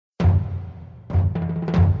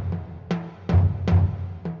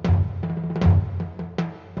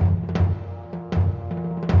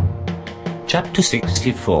Chapter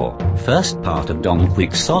 64, first part of Don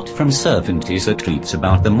Quixote from Cervantes that treats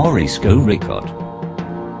about the Morisco Ricote.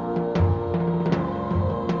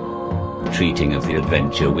 Treating of the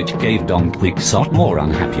adventure which gave Don Quixote more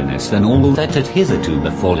unhappiness than all that had hitherto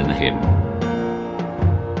befallen him.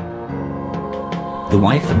 The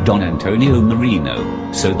wife of Don Antonio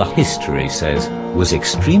Marino, so the history says, was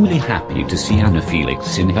extremely happy to see Ana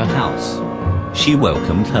Felix in her house. She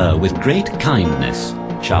welcomed her with great kindness,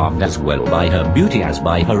 charmed as well by her beauty as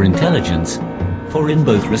by her intelligence, for in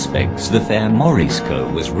both respects the fair Morisco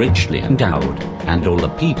was richly endowed, and all the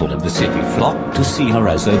people of the city flocked to see her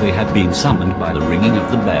as though they had been summoned by the ringing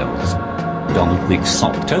of the bells. Don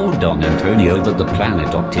Quixote told Don Antonio that the plan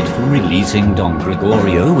adopted for releasing Don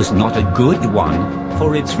Gregorio was not a good one,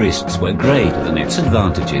 for its risks were greater than its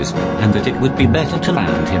advantages, and that it would be better to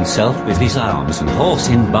land himself with his arms and horse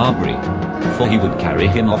in Barbary, for he would carry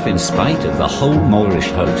him off in spite of the whole Moorish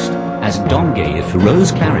host, as Don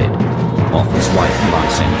Gaiferos carried off his wife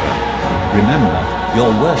Blanca. "Remember, your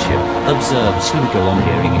worship," observed Cinco on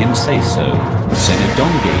hearing him say so, "Senor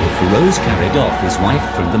Don Gaiferos carried off his wife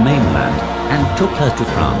from the mainland, and took her to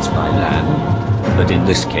France by land. But in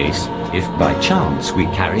this case, if by chance we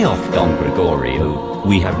carry off Don Gregorio,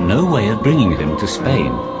 we have no way of bringing him to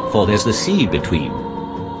Spain, for there's the sea between."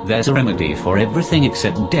 "There's a remedy for everything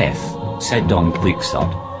except death," said Don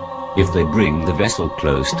Quixote. "If they bring the vessel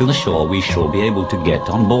close to the shore we shall be able to get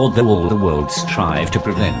on board, though all the world strive to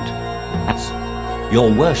prevent us."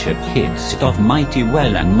 "Your worship hits it off mighty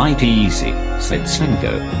well and mighty easy," said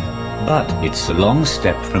Cinco. "But it's a long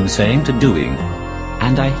step from saying to doing.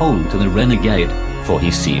 And I hold to the renegade, for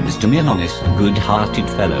he seems to me an honest, good-hearted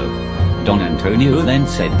fellow." Don Antonio then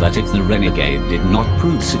said that if the renegade did not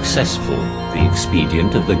prove successful, the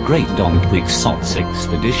expedient of the great Don Quixote's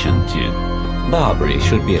expedition to Barbary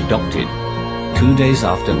should be adopted. 2 days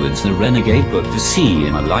afterwards the renegade put to sea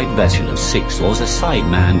in a light vessel of 6 oars, a side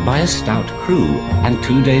manned by a stout crew, and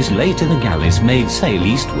 2 days later the galleys made sail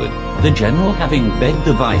eastward, the general having begged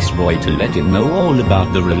the viceroy to let him know all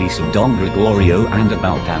about the release of Don Gregorio and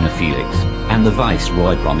about Ana Felix, and the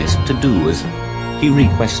viceroy promised to do as he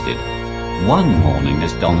requested. One morning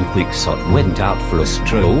as Don Quixote went out for a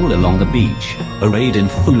stroll along the beach, arrayed in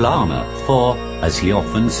full armor, for, as he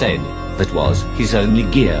often said, that was his only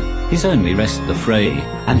gear, his only rest the fray,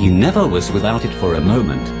 and he never was without it for a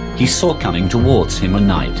moment, he saw coming towards him a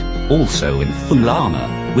knight, also in full armor,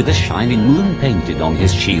 with a shining moon painted on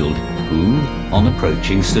his shield, who, on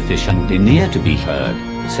approaching sufficiently near to be heard,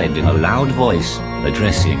 said in a loud voice,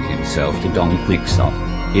 addressing himself to Don Quixote,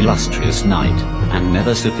 "Illustrious knight, and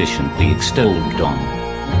never sufficiently extolled Don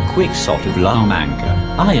Quixote of La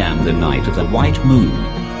Mancha, I am the Knight of the White Moon,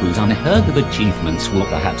 whose unheard of achievements will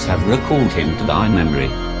perhaps have recalled him to thy memory.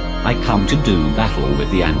 I come to do battle with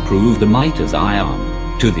thee and prove the might of thy arm,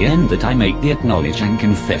 to the end that I make thee acknowledge and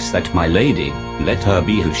confess that my lady, let her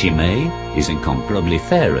be who she may, is incomparably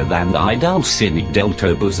fairer than thy Dulcinea del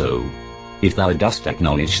Toboso. If thou dost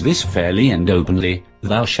acknowledge this fairly and openly,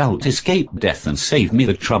 thou shalt escape death and save me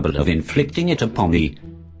the trouble of inflicting it upon thee.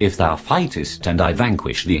 If thou fightest and I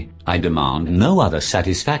vanquish thee, I demand no other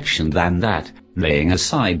satisfaction than that, laying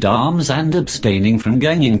aside arms and abstaining from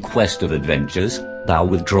going in quest of adventures, thou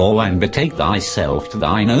withdraw and betake thyself to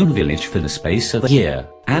thine own village for the space of a year,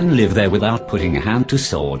 and live there without putting a hand to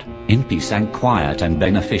sword, in peace and quiet and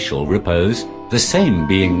beneficial repose, the same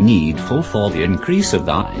being needful for the increase of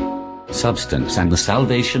thy substance and the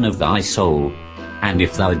salvation of thy soul. And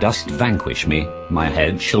if thou dost vanquish me, my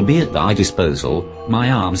head shall be at thy disposal,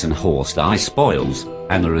 my arms and horse thy spoils,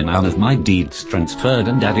 and the renown of my deeds transferred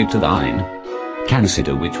and added to thine.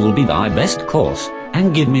 Consider which will be thy best course,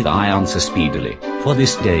 and give me thy answer speedily, for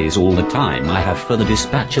this day is all the time I have for the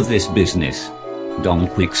dispatch of this business." Don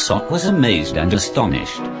Quixote was amazed and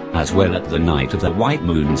astonished, as well at the Knight of the White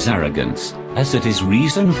Moon's arrogance, as at his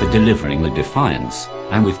reason for delivering the defiance,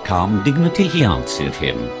 and with calm dignity he answered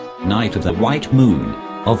him, "Knight of the White Moon,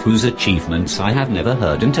 of whose achievements I have never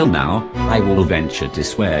heard until now, I will venture to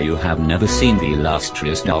swear you have never seen the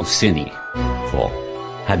illustrious Dulcinea. For,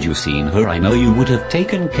 had you seen her I know you would have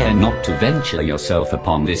taken care not to venture yourself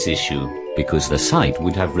upon this issue, because the sight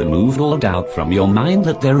would have removed all doubt from your mind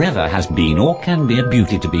that there ever has been or can be a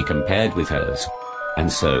beauty to be compared with hers. And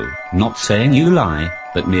so, not saying you lie,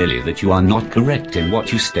 but merely that you are not correct in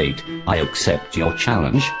what you state, I accept your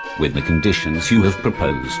challenge, with the conditions you have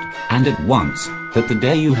proposed, and at once, that the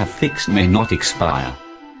day you have fixed may not expire.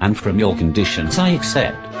 And from your conditions I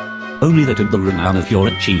accept only that of the renown of your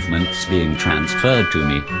achievements being transferred to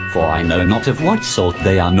me, for I know not of what sort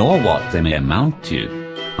they are nor what they may amount to.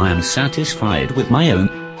 I am satisfied with my own,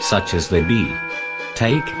 such as they be.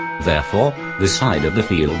 Take, Therefore, the side of the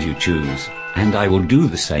field you choose, and I will do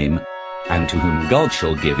the same. And to whom God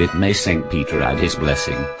shall give it may St. Peter add his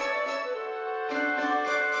blessing.